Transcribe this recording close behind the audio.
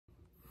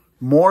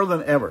more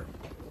than ever,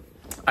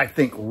 I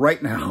think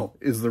right now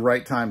is the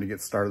right time to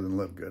get started in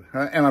LiveGood.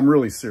 And I'm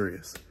really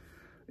serious.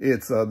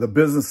 It's the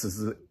business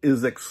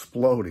is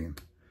exploding.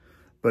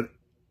 But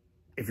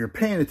if you're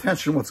paying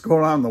attention to what's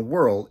going on in the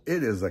world,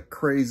 it is a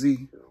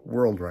crazy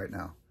world right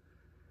now.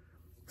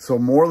 So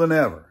more than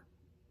ever,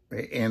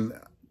 and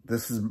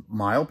this is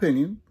my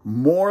opinion,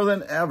 more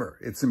than ever,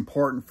 it's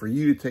important for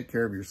you to take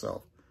care of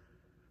yourself,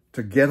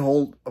 to get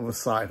hold of a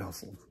side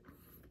hustle,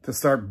 to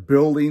start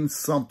building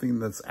something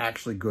that's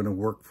actually going to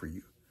work for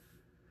you.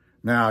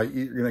 Now,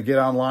 you're going to get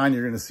online,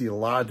 you're going to see a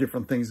lot of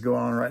different things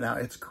going on right now.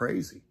 It's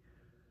crazy,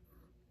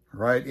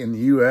 right? In the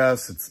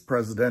U.S., it's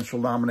presidential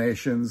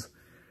nominations.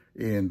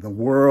 In the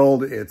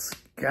world, it's,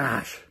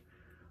 gosh,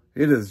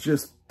 it is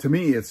just, to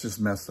me, it's just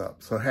messed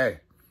up. So, hey,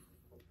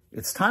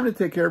 it's time to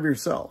take care of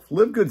yourself.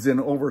 LiveGood's in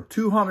over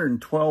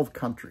 212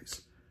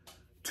 countries.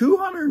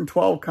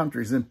 212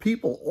 countries, and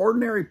people,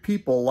 ordinary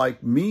people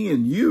like me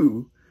and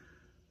you,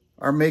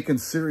 are making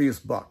serious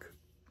buck.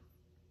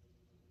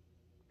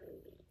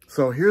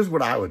 So here's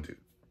what I would do.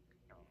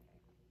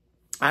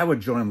 I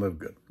would join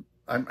LiveGood.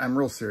 I'm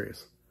real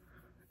serious.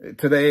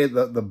 Today,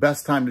 the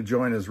best time to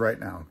join is right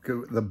now.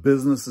 The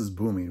business is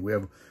booming. We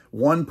have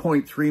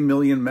 1.3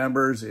 million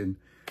members.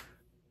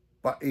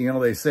 But you know,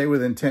 they say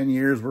within 10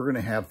 years, we're going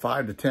to have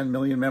 5 to 10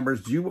 million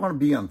members. Do you want to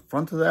be on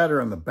front of that or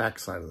on the back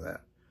side of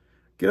that?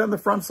 Get on the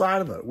front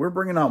side of it. We're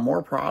bringing out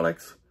more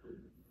products,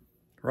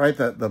 right?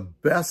 The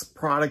best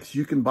products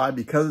you can buy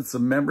because it's a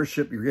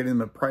membership. You're getting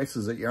them at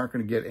prices that you aren't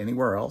going to get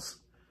anywhere else.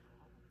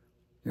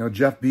 You know,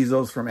 Jeff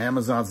Bezos from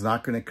Amazon's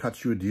not going to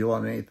cut you a deal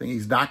on anything.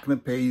 He's not going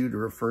to pay you to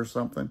refer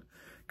something.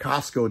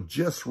 Costco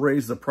just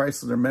raised the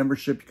price of their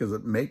membership because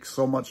it makes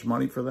so much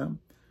money for them.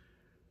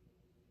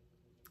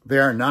 They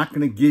are not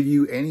going to give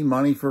you any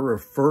money for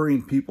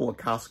referring people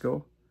to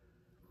Costco.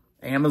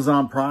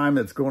 Amazon Prime,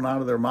 it's going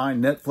out of their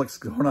mind. Netflix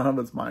going out of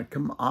its mind.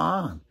 Come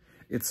on.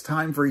 It's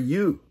time for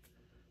you.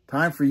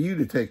 Time for you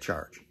to take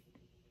charge.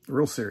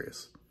 Real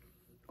serious.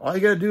 All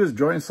you got to do is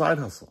join a side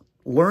hustle.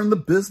 Learn the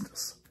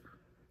business.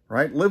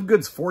 Right?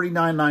 LiveGood's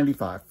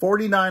 $49.95.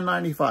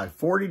 $49.95.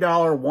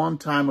 $40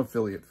 one-time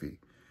affiliate fee.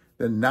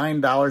 Then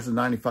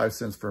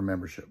 $9.95 for a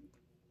membership.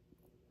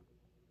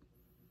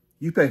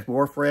 You pay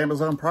more for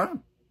Amazon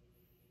Prime.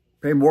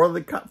 Pay more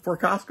for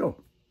Costco.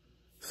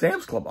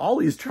 Sam's Club. All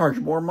these charge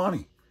more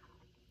money.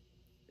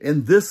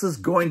 And this is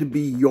going to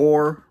be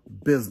your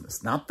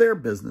business. Not their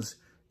business.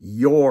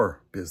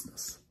 Your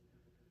business.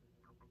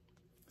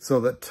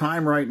 So the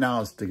time right now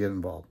is to get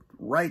involved.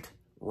 Right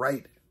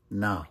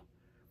now.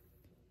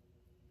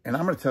 And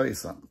I'm going to tell you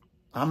something.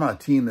 I'm on a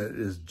team that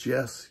is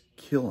just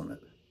killing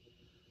it.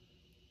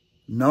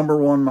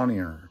 #1 money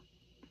earner.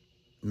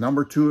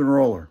 #2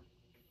 enroller.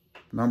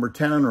 #10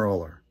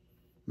 enroller.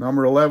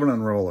 #11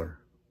 enroller.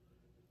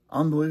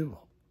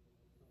 Unbelievable.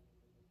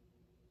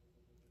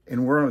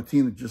 And we're on a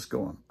team that's just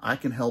going, I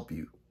can help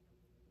you.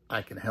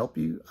 I can help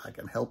you. I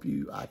can help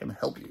you. I can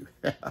help you.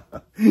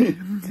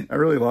 I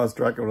really lost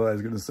track of what I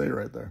was going to say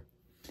right there.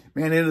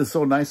 Man, it is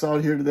so nice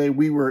out here today.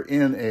 We were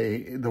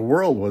in the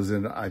world was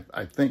in,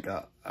 I think,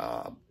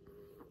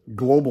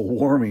 global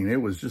warming.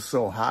 It was just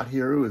so hot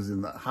here. It was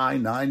in the high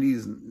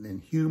 90s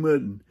and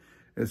humid. And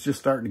it's just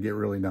starting to get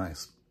really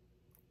nice.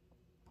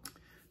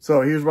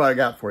 So here's what I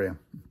got for you.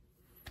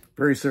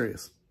 Very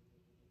serious.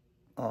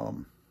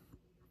 Join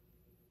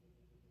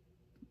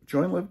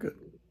LiveGood.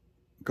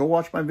 Go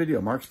watch my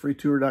video,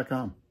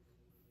 marksfreetour.com.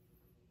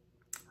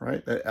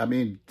 Right? I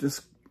mean,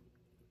 just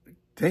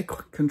take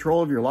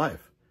control of your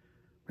life.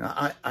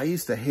 I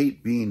used to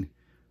hate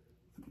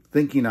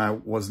thinking I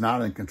was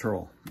not in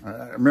control.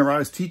 I remember I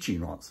was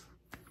teaching once,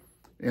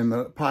 and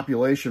the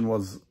population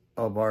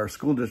of our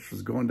school district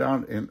was going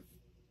down, and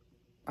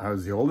I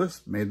was the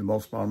oldest, made the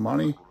most amount of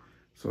money.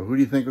 So who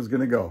do you think was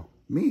going to go?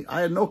 Me. I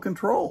had no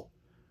control.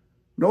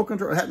 No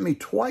control. It happened to me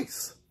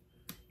twice.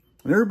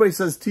 And everybody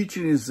says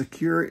teaching is a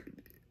secure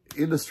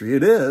industry.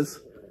 It is,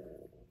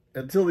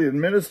 until the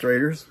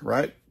administrators,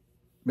 right,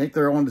 make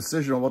their own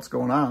decision on what's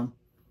going on.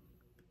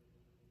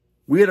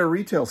 We had a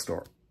retail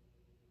store.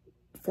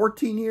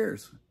 14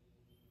 years.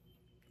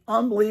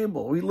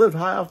 Unbelievable. We lived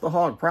high off the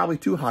hog, probably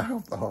too high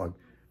off the hog.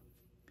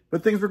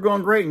 But things were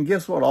going great. And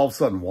guess what? All of a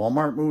sudden,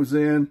 Walmart moves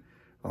in.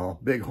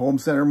 Big home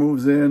center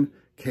moves in.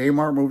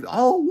 Kmart moved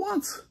all at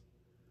once.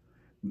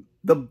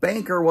 The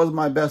banker was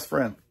my best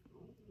friend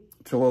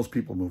until those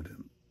people moved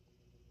in.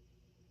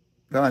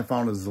 Then I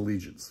found his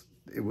allegiance.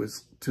 It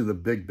was to the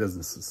big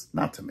businesses,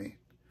 not to me.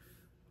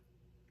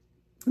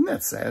 Isn't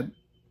that sad?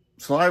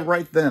 So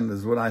right then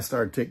is when I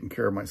started taking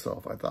care of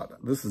myself. I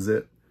thought, this is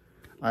it.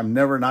 I'm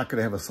never not going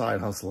to have a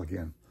side hustle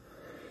again.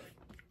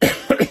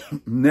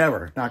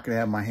 Never not going to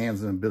have my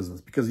hands in a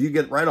business, because you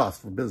get write-offs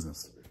for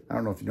business. I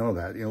don't know if you know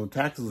that. You know, the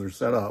taxes are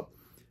set up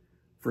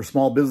for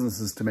small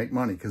businesses to make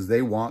money because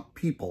they want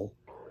people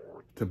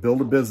to build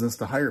a business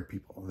to hire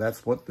people.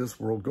 That's what this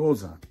world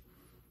goes on.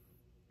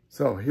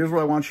 So here's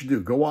what I want you to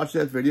do. Go watch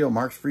that video,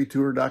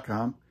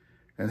 marksfreetour.com.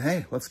 And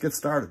hey, let's get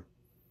started.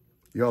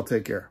 You all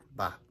take care.